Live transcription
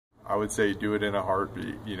I would say do it in a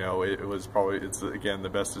heartbeat. You know, it's again the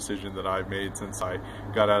best decision that I've made since I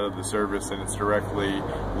got out of the service, and it's directly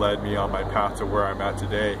led me on my path to where I'm at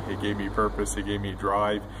today. It gave me purpose, it gave me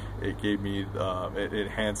drive, it gave me, it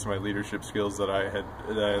enhanced my leadership skills that I had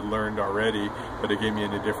learned already, but it gave me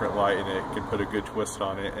in a different light, and it can put a good twist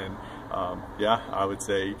on it. And yeah, I would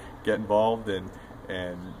say get involved and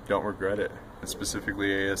don't regret it. Specifically,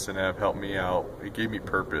 ASNF helped me out. It gave me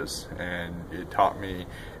purpose, and it taught me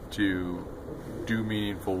to do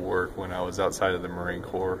meaningful work when I was outside of the Marine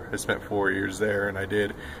Corps. I spent 4 years there, and I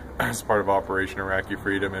did as part of Operation Iraqi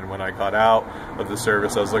Freedom. And when I got out of the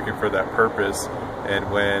service, I was looking for that purpose.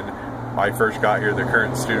 And when I first got here, the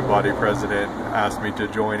current student body president asked me to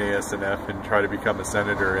join ASNF and try to become a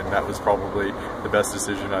senator, and that was probably the best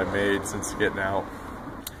decision I've made since getting out.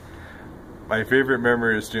 My favorite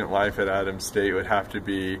memory of student life at Adams State would have to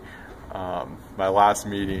be my last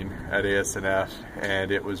meeting at ASNF,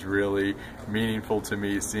 and it was really meaningful to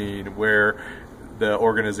me seeing where the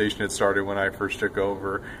organization had started when I first took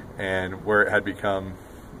over and where it had become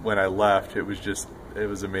when I left. It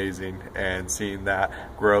was amazing, and seeing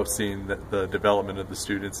that growth, seeing the development of the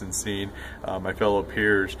students, and seeing my fellow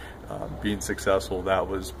peers being successful, that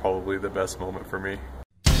was probably the best moment for me.